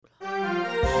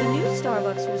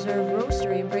Starbucks Reserve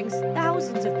Roastery brings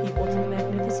thousands of people to the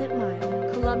magnificent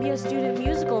mile. Columbia Student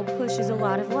Musical pushes a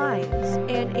lot of lines.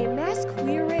 And a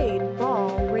MasQUEERade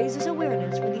Ball raises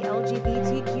awareness for the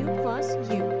LGBTQ plus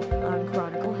youth on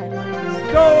Chronicle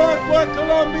Headlines. Show us what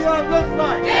Columbia looks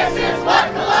like! This is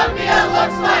what Columbia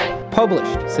looks like!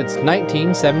 Published since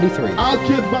 1973. I'll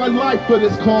give my life for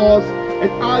this cause,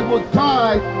 and I will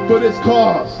die for this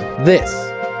cause. This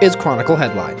is Chronicle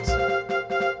Headlines.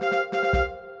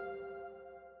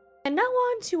 And now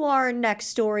on to our next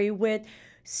story with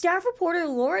staff reporter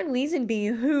Lauren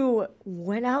Leesenby, who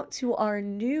went out to our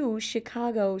new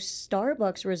Chicago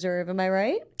Starbucks Reserve. Am I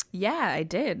right? Yeah, I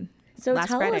did. So Last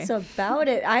tell Friday. us about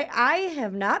it. I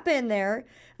have not been there.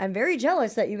 I'm very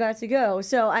jealous that you got to go.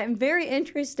 So I'm very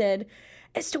interested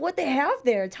as to what they have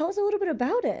there. Tell us a little bit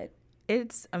about it.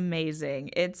 It's amazing.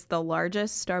 It's the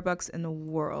largest Starbucks in the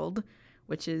world,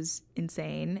 which is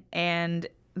insane. And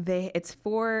it's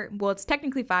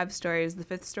technically 5 stories. The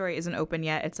 5th story isn't open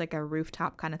yet. It's like a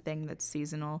rooftop kind of thing that's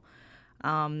seasonal.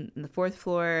 The 4th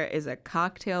floor is a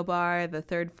cocktail bar. The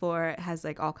 3rd floor has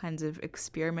like all kinds of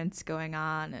experiments going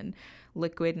on and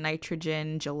liquid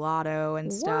nitrogen gelato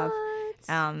and stuff.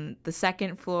 The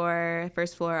 2nd floor,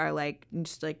 1st floor are like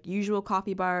just like usual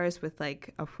coffee bars with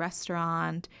like a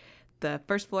restaurant. The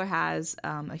 1st floor has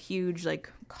a huge like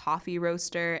coffee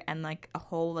roaster and like a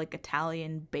whole like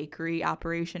Italian bakery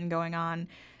operation going on.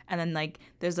 And then like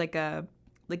there's like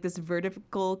this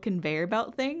vertical conveyor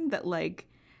belt thing that like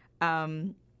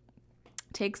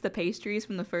takes the pastries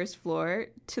from the 1st floor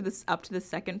up to the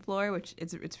 2nd floor, which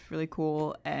it's really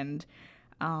cool. And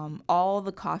all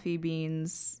the coffee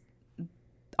beans,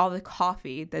 all the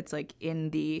coffee that's like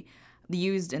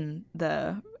used in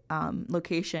the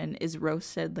location is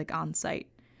roasted like on site.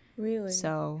 Really?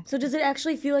 So does it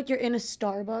actually feel like you're in a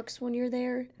Starbucks when you're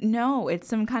there? No, it's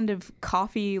some kind of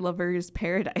coffee lover's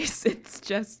paradise.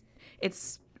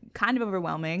 It's kind of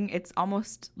overwhelming. It's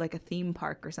almost like a theme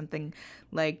park or something.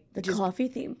 Like the coffee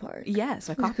theme park. Yes,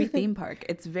 a coffee theme park.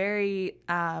 It's very,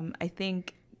 I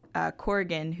think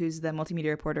Corrigan, who's the multimedia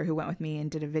reporter who went with me and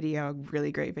did a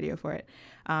really great video for it.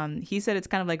 He said it's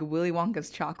kind of like Willy Wonka's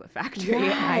chocolate factory.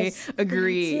 Yes, I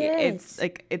agree. that's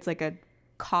It's like a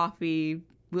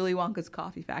Willy Wonka's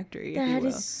coffee factory. That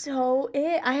is so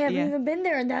it. I haven't Yeah. even been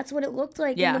there, and that's what it looked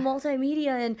like in the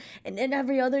multimedia and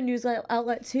every other news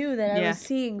outlet too that I was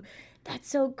seeing. That's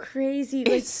so crazy.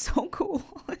 It's so cool.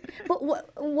 But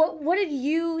what did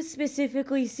you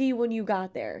specifically see when you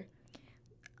got there?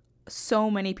 So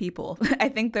many people. I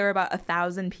think there were about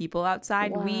 1,000 people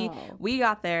outside. Wow. We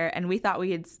got there and we thought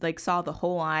we had like saw the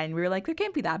whole line. We were like, there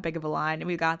can't be that big of a line. And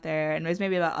we got there and it was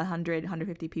maybe about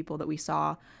 150 people that we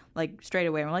saw like straight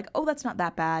away. And we're like, oh, that's not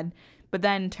that bad. But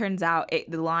then turns out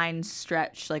the line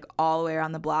stretched like all the way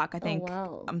around the block. I think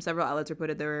several outlets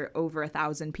reported there were over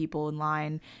 1,000 people in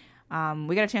line.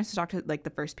 We got a chance to talk to like the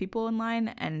first people in line,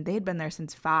 and they had been there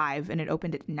since 5, and it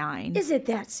opened at 9. Is it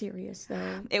that serious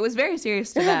though? It was very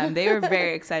serious to them. They were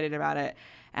very excited about it,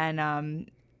 and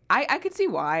I could see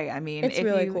why. I mean, it's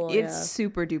really cool. It's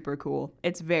super duper cool.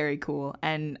 It's very cool,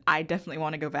 and I definitely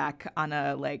want to go back on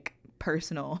a like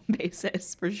personal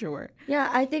basis for sure. Yeah,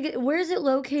 I think. Where is it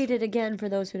located again for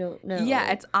those who don't know? Yeah,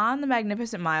 it's on the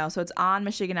Magnificent Mile, so it's on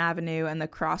Michigan Avenue, and the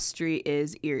cross street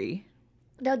is Erie.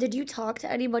 Now, did you talk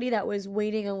to anybody that was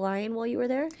waiting in line while you were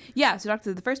there? Yeah, so we talked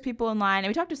to the first people in line, and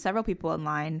we talked to several people in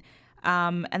line.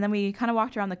 And then we kind of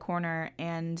walked around the corner,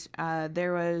 and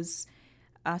there was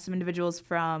some individuals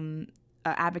from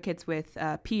advocates with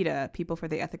PETA, People for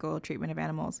the Ethical Treatment of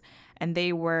Animals, and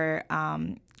they were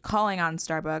calling on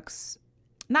Starbucks,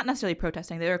 not necessarily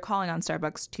protesting, they were calling on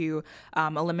Starbucks to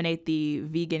eliminate the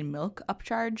vegan milk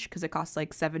upcharge because it costs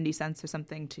like 70 cents or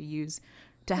something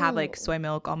to have like soy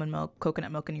milk, almond milk, coconut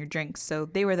milk in your drinks. So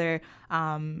they were there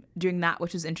doing that,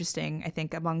 which was interesting, I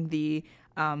think, among the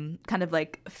kind of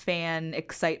like fan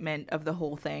excitement of the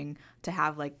whole thing to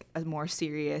have like a more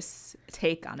serious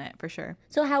take on it for sure.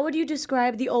 So how would you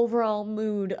describe the overall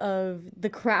mood of the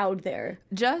crowd there?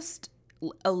 Just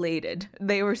elated.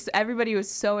 Everybody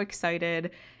was so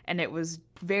excited, and it was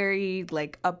very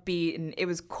like upbeat, and it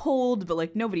was cold, but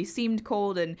like nobody seemed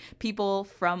cold, and people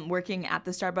from working at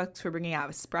the Starbucks were bringing out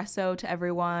espresso to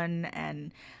everyone,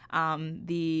 and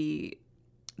the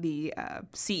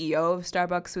CEO of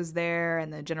Starbucks was there,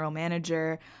 and the general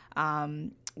manager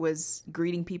was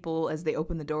greeting people as they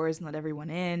opened the doors and let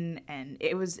everyone in, and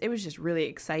it was just really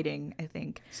exciting, I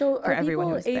think. So for are everyone people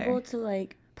who was there. able to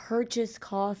like purchase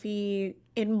coffee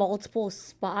in multiple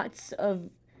spots of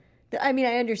I mean,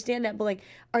 I understand that, but like,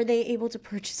 are they able to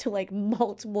purchase to like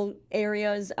multiple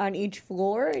areas on each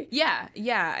floor? Yeah.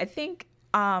 I think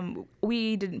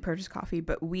We didn't purchase coffee,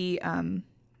 but we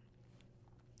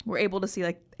were able to see,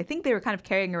 like, I think they were kind of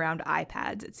carrying around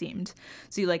iPads, it seemed.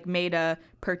 So you, like, made a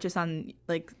purchase on,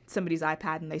 like, somebody's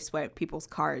iPad and they swiped people's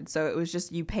cards. So it was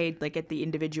just you paid, like, at the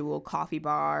individual coffee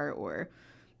bar or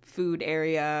food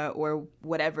area or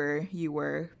whatever you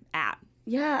were at.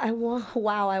 Yeah,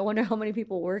 wow, I wonder how many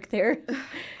people work there.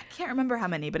 I can't remember how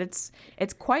many, but it's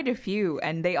quite a few,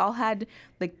 and they all had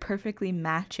like perfectly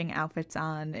matching outfits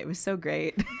on. It was so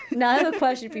great. Now I have a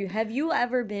question for you. Have you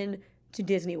ever been to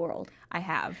Disney World? I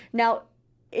have. Now,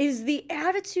 is the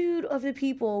attitude of the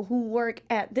people who work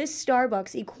at this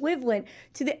Starbucks equivalent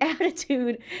to the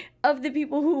attitude of the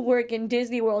people who work in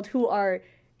Disney World who are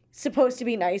supposed to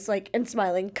be nice, like, and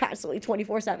smiling constantly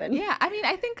 24/7? Yeah, I mean,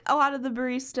 I think a lot of the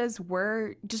baristas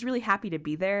were just really happy to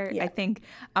be there. Yeah. I think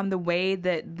the way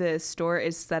that the store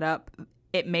is set up,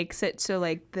 it makes it so,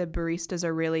 like, the baristas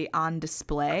are really on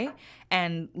display,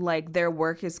 and, like, their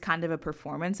work is kind of a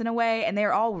performance in a way, and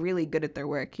they're all really good at their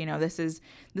work. You know, this is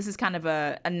kind of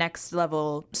a next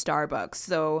level Starbucks.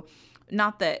 So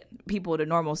not that people at a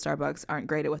normal Starbucks aren't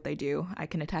great at what they do. I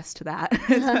can attest to that.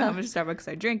 How much Starbucks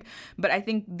I drink. But I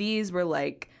think these were,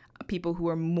 like, people who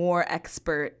are more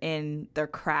expert in their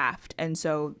craft, and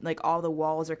so, like, all the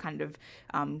walls are kind of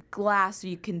glass, so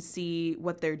you can see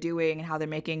what they're doing and how they're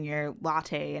making your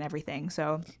latte and everything.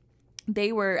 So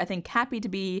they were, I think, happy to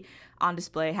be on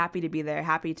display, happy to be there,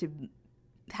 happy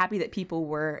that people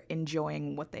were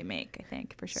enjoying what they make, I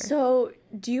think, for sure. So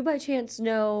do you by chance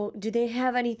know, do they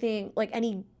have anything, like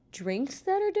any drinks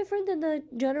that are different than the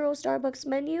general Starbucks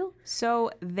menu?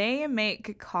 So they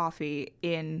make coffee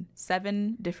in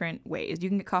 7 different ways. You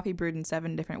can get coffee brewed in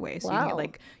 7 different ways. So you can get,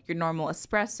 like, your normal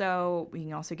espresso. You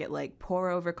can also get, like,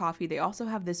 pour over coffee. They also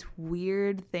have this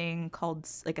weird thing called,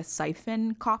 like, a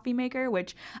siphon coffee maker,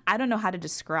 which I don't know how to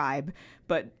describe,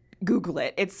 but Google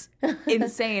it. It's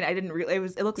insane. I didn't really.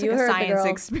 It looks like a science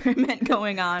experiment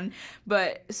going on.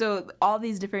 But so all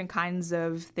these different kinds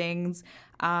of things,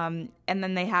 and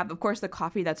then they have, of course, the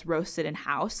coffee that's roasted in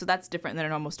house. So that's different than a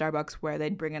normal Starbucks where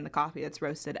they'd bring in the coffee that's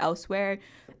roasted elsewhere.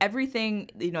 Everything,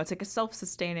 you know, it's like a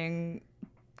self-sustaining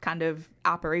kind of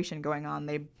operation going on.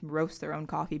 They roast their own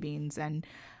coffee beans and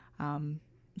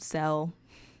sell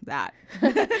that.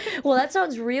 Well, that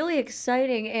sounds really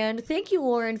exciting, and thank you,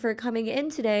 Lauren, for coming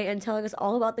in today and telling us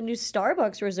all about the new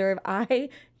Starbucks Reserve. I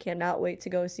cannot wait to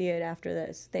go see it after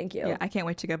this. Thank you. Yeah, I can't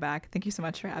wait to go back. Thank you so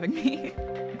much for having me.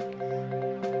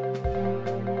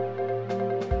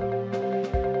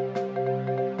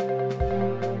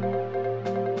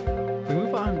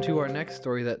 To our next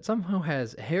story that somehow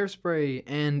has hairspray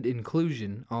and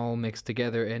inclusion all mixed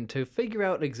together, and to figure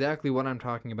out exactly what I'm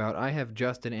talking about, I have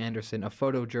Justin Anderson, a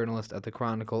photojournalist at the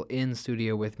Chronicle, in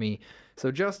studio with me. So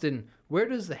Justin, where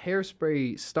does the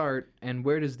hairspray start and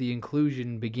where does the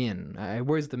inclusion begin?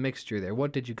 Where's the mixture there?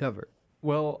 What did you cover?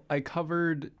 Well, I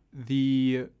covered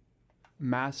the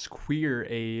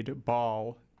MasQUEERade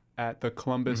Ball at the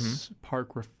Columbus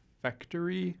Park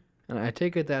Refectory. And I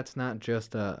take it that's not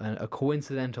just a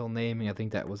coincidental naming. I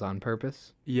think that was on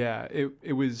purpose. Yeah,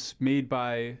 it was made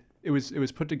by, it was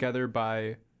put together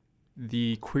by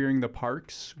the Queering the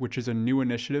Parks, which is a new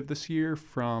initiative this year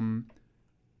from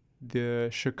the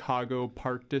Chicago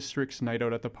Park District's Night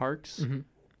Out at the Parks. Mm-hmm.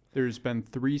 There's been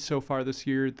 3 so far this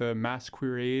year. The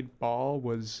MasQUEERade Ball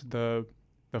was the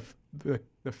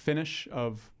finish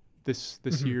of this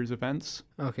year's events.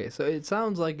 Okay, so it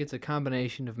sounds like it's a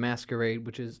combination of masquerade,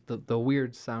 which is the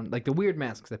weird sound, like the weird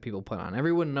masks that people put on.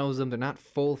 Everyone knows them. They're not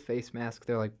full face masks.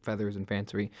 They're like feathers and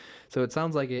fancy. So it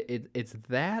sounds like it's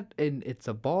that, and it's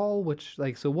a ball, which,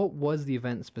 like, so what was the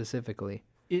event specifically?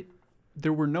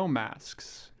 There were no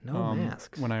masks. No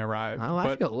masks. When I arrived. Oh,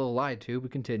 I feel a little lied to,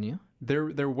 but continue.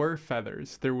 There were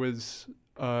feathers. There was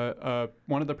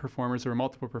one of the performers, there were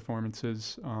multiple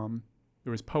performances. There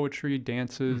was poetry,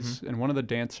 dances, and one of the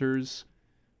dancers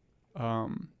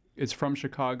is from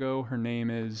Chicago. Her name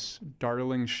is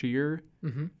Darling Shear,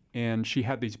 and she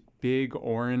had these big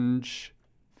orange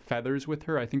feathers with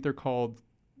her. I think they're called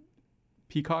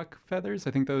peacock feathers.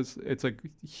 I think it's like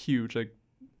huge, like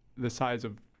the size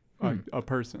of a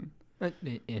person.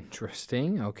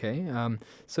 Interesting. Okay.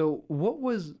 So what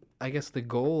was, I guess, the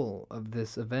goal of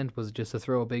this event? Was it just to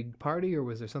throw a big party, or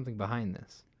was there something behind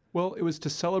this? Well, it was to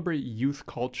celebrate youth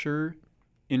culture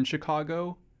in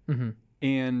Chicago,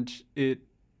 and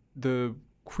the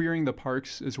Queering the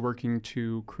Parks is working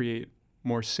to create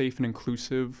more safe and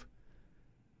inclusive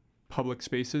public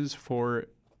spaces for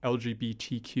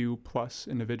LGBTQ plus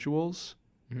individuals.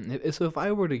 So if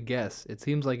I were to guess, it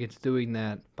seems like it's doing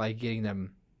that by getting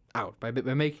them out, by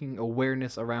making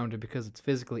awareness around it because it's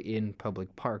physically in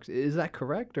public parks. Is that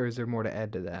correct, or is there more to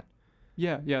add to that?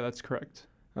 Yeah, that's correct.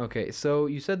 Okay, so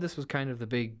you said this was kind of the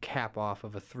big cap off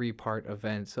of a 3-part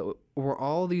event. So were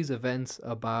all these events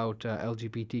about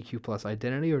LGBTQ plus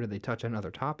identity, or did they touch on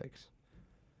other topics?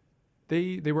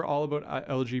 They were all about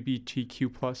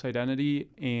LGBTQ plus identity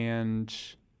and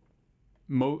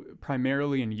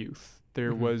primarily in youth.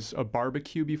 There was a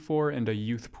barbecue before and a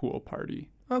youth pool party.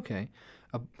 Okay,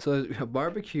 so a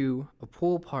barbecue, a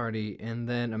pool party, and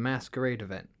then a masquerade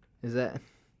event.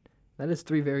 That is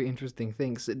 3 very interesting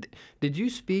things. Did you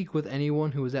speak with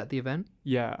anyone who was at the event?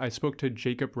 Yeah, I spoke to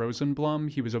Jacob Rosenblum.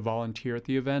 He was a volunteer at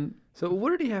the event. So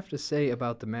what did he have to say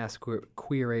about the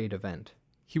MasQUEERade event?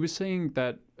 He was saying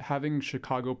that having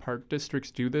Chicago park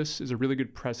districts do this is a really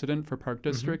good precedent for park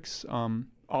districts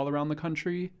all around the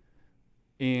country,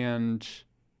 and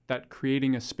that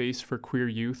creating a space for queer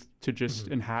youth to just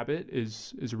inhabit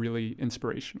is really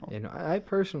inspirational. You know, I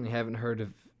personally haven't heard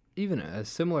of even a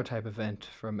similar type event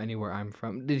from anywhere I'm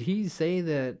from. Did he say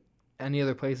that any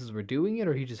other places were doing it,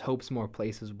 or he just hopes more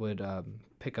places would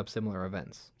pick up similar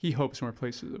events? He hopes more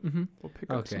places will pick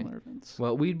up similar events.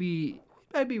 Well,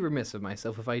 I'd be remiss of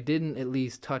myself if I didn't at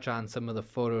least touch on some of the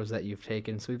photos that you've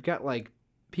taken. So we've got like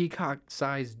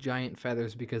peacock-sized giant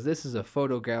feathers, because this is a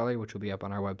photo gallery, which will be up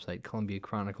on our website,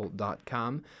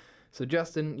 columbiachronicle.com. So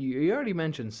Justin, you already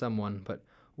mentioned someone, but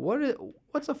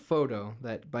what's a photo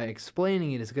that, by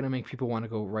explaining it, is going to make people want to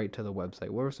go right to the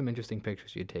website? What are some interesting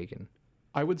pictures you'd taken?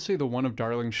 I would say the one of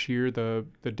Darling Shear, the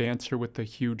dancer with the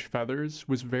huge feathers,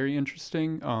 was very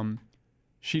interesting.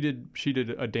 She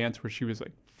did a dance where she was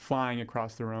like flying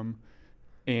across the room,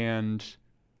 and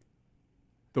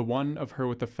the one of her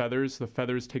with the feathers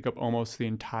take up almost the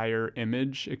entire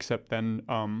image, except then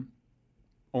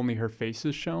only her face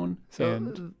is shown.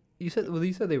 So you said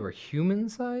they were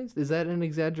human-sized? Is that an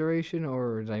exaggeration,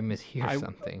 or did I mishear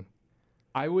something?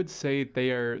 I would say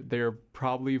they are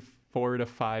probably 4 to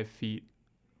 5 feet.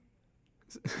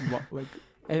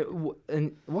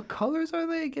 And what colors are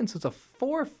they again? So it's a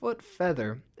 4-foot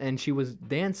feather, and she was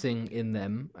dancing in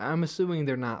them. I'm assuming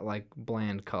they're not like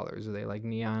bland colors. Are they like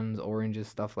neons, oranges,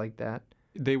 stuff like that?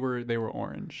 They were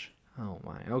orange. Oh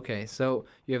my. Okay, so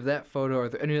you have that photo. Are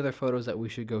there any other photos that we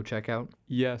should go check out?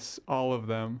 Yes, all of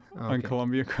them on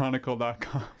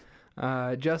columbiachronicle.com.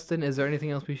 Justin, is there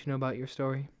anything else we should know about your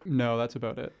story? No, that's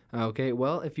about it. Okay,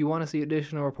 well, if you want to see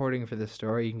additional reporting for this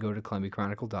story, you can go to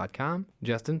columbiachronicle.com.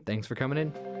 Justin, thanks for coming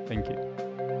in. Thank you.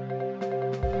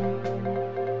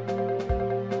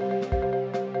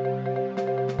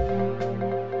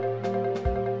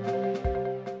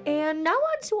 And now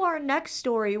on to our next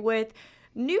story with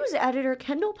news editor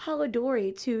Kendall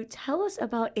Polidori to tell us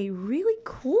about a really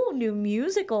cool new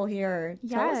musical here.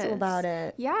 Tell us about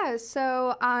it. Yeah,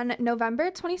 so on November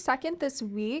 22nd this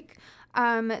week,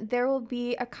 there will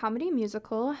be a comedy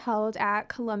musical held at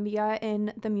Columbia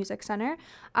in the Music Center,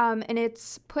 and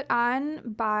it's put on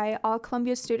by all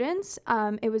Columbia students.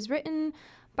 It was written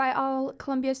by all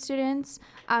Columbia students,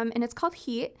 and it's called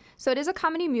Heat. So it is a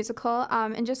comedy musical,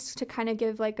 and just to kind of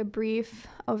give like a brief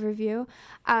overview,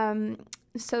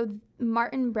 so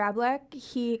Martin Brablick,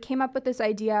 he came up with this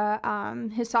idea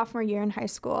his sophomore year in high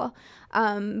school,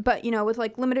 but with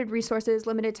like limited resources,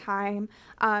 limited time,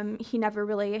 he never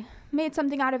really made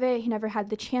something out of it. He never had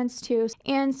the chance to.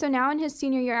 And so now in his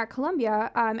senior year at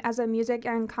Columbia, as a music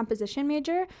and composition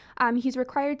major, he's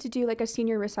required to do like a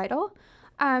senior recital.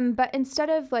 But instead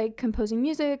of like composing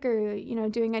music or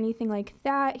doing anything like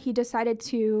that, he decided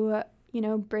to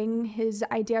bring his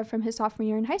idea from his sophomore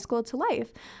year in high school to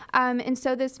life. And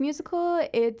so this musical,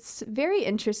 it's very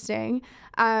interesting.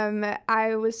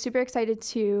 I was super excited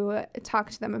to talk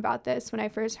to them about this when I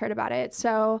first heard about it.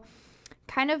 So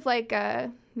kind of like a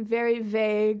very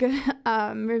vague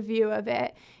review of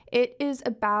it. It is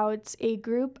about a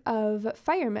group of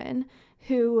firemen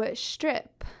who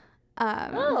strip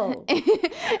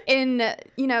in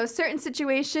certain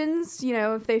situations.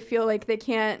 If they feel like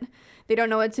they don't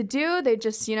know what to do, they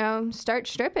just start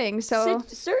stripping. So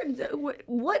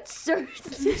what certain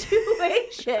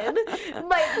situation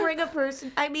might bring a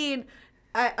person? I mean,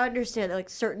 I understand that like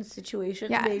certain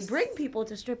situations may bring people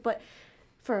to strip, but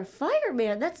for a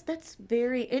fireman, that's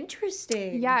very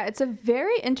interesting. Yeah, it's a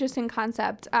very interesting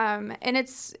concept, and it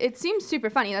seems super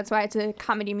funny. That's why it's a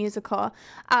comedy musical.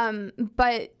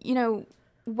 But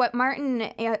what Martin,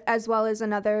 as well as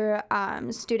another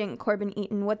student, Corbin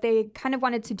Eaton, what they kind of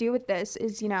wanted to do with this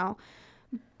is,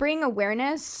 bring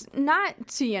awareness, not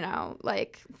to,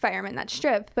 like firemen that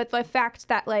strip, but the fact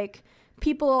that like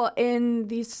people in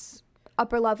these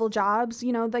upper level jobs,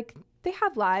 like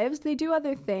have lives. They do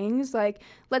other things, like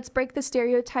let's break the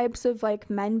stereotypes of like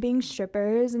men being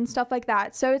strippers and stuff like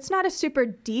that. So it's not a super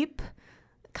deep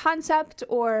concept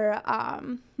or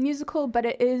musical, but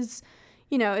it is,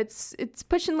 you know, it's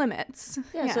pushing limits.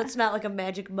 Yeah, so it's not like a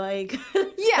Magic Mike.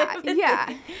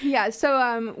 Yeah.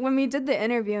 So when we did the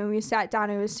interview and we sat down,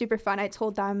 it was super fun. I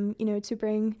told them, you know, to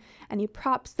bring any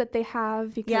props that they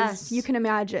have because you can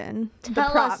imagine the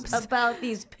props. Tell us about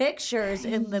these pictures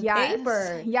in the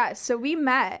paper. Yes. So we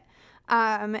met,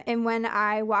 and when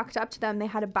I walked up to them, they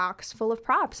had a box full of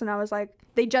props, and I was like,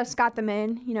 they just got them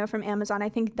in, you know, from Amazon, I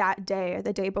think that day or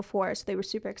the day before, so they were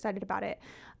super excited about it.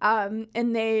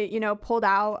 And they, you know, pulled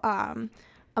out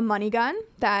a money gun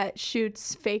that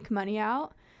shoots fake money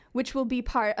out, which will be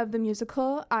part of the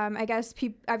musical. I guess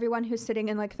everyone who's sitting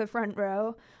in like the front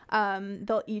row,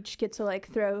 they'll each get to like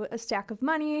throw a stack of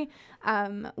money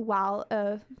while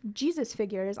a Jesus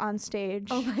figure is on stage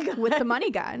with the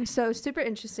money gun. So super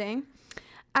interesting.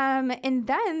 And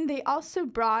then they also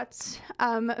brought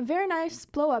a very nice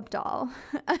blow-up doll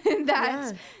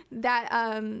that's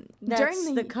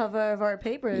during the cover of our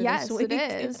paper. Yes, this week.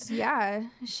 it is. Yeah,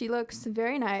 she looks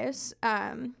very nice.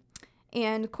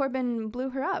 And Corbin blew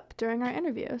her up during our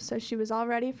interview, so she was all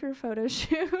ready for a photo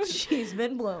shoot. She's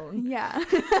been blown. Yeah.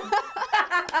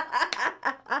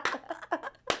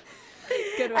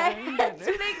 Good one. I had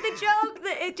to make the joke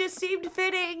that it just seemed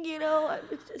fitting, you know.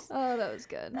 Oh, that was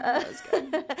good. That was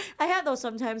good. I have those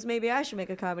sometimes. Maybe I should make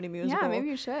a comedy musical. Yeah, maybe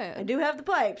you should. I do have the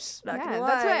pipes. Not gonna lie.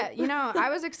 That's what, you know, I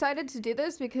was excited to do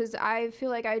this because I feel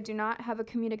like I do not have a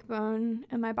comedic bone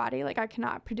in my body. Like I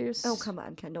cannot produce. Oh, come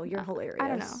on, Kendall. You're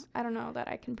hilarious. I don't know that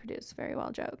I can produce very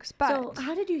well jokes. But so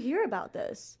how did you hear about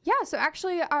this? Yeah, so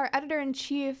actually our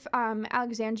editor-in-chief,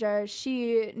 Alexandra,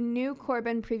 she knew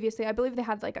Corbin previously. I believe they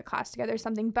had like a class together or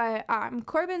something. But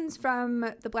Corbin's from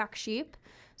the Black Sheep.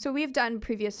 So we've done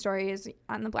previous stories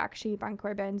on the Black Sheep on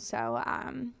Corbin. So,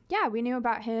 yeah, we knew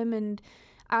about him, and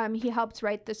he helped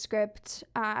write the script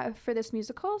for this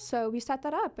musical. So we set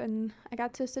that up, and I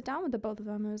got to sit down with the both of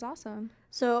them. It was awesome.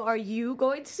 So are you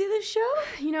going to see this show?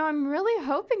 You know, I'm really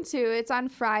hoping to. It's on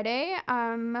Friday.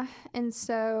 And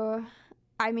so,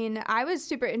 I mean, I was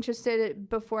super interested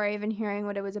before even hearing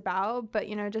what it was about. But,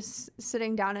 you know, just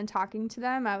sitting down and talking to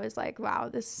them, I was like, wow,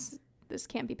 this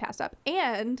can't be passed up.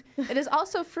 And it is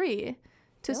also free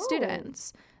to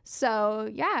students. So,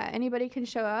 yeah, anybody can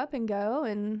show up and go.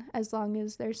 And as long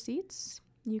as there's seats,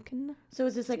 you can. So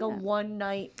is this like a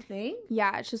one-night thing?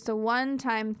 Yeah, it's just a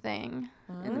one-time thing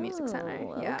in the Music Center.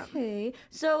 Yeah. Okay.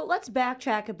 So let's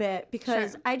backtrack a bit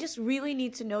because I just really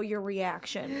need to know your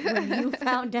reaction when you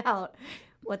found out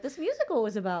what this musical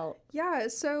was about. Yeah,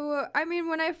 so, I mean,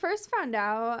 when I first found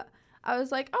out, I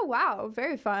was like, oh, wow,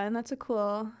 very fun. That's a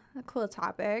cool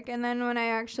topic. And then when I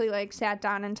actually, like, sat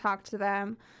down and talked to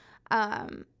them,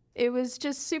 it was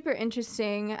just super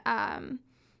interesting.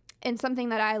 And something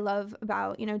that I love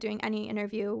about, you know, doing any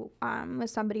interview with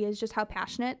somebody is just how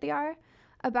passionate they are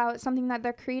about something that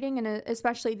they're creating. And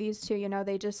especially these two, you know,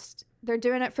 they're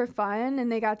doing it for fun,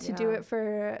 and they got to do it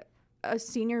for a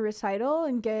senior recital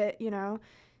and get, you know,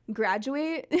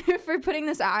 graduate for putting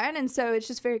this on. And so it's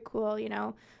just very cool, you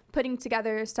know, putting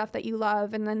together stuff that you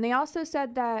love. And then they also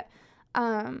said that,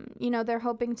 you know, they're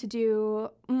hoping to do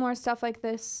more stuff like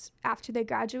this after they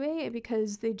graduate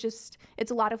because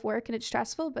it's a lot of work and it's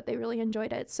stressful, but they really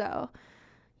enjoyed it. So,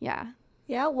 yeah.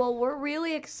 Yeah, well, we're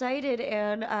really excited,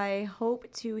 and I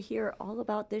hope to hear all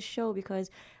about this show because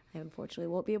I unfortunately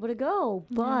won't be able to go,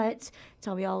 but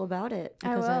tell me all about it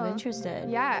because I'm interested.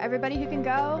 Yeah, everybody who can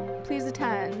go, please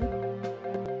attend.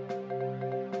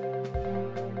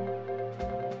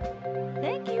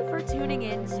 Thank you for tuning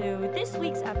in to this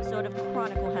week's episode of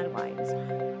Chronicle Headlines.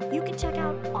 You can check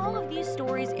out all of these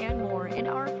stories and more in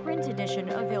our print edition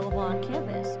available on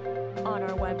campus, on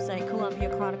our website,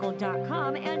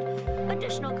 columbiachronicle.com, and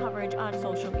additional coverage on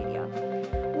social media.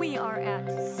 We are at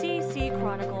CC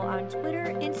Chronicle on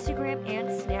Twitter, Instagram, and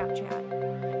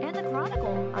Snapchat, and The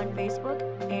Chronicle on Facebook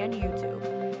and YouTube.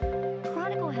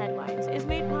 Chronicle Headlines is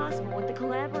made possible with the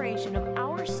collaboration of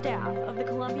our staff of the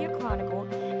Columbia Chronicle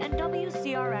and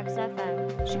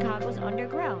WCRX-FM, Chicago's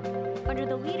Underground, under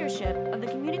the leadership of the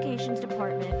Communications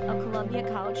Department of Columbia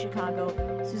College Chicago,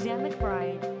 Suzanne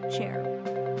McBride, Chair.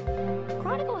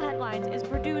 Chronicle Headlines is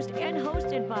produced and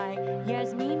hosted by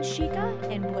Yasmin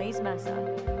Shika and Blaze Mesa.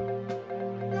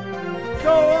 Show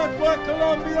us what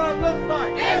Columbia looks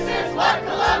like. This is what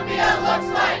Columbia looks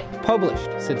like.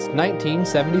 Published since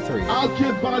 1973. I'll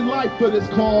give my life for this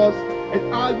cause,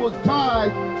 and I will die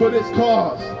for this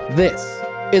cause. This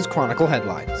is Chronicle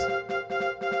Headlines.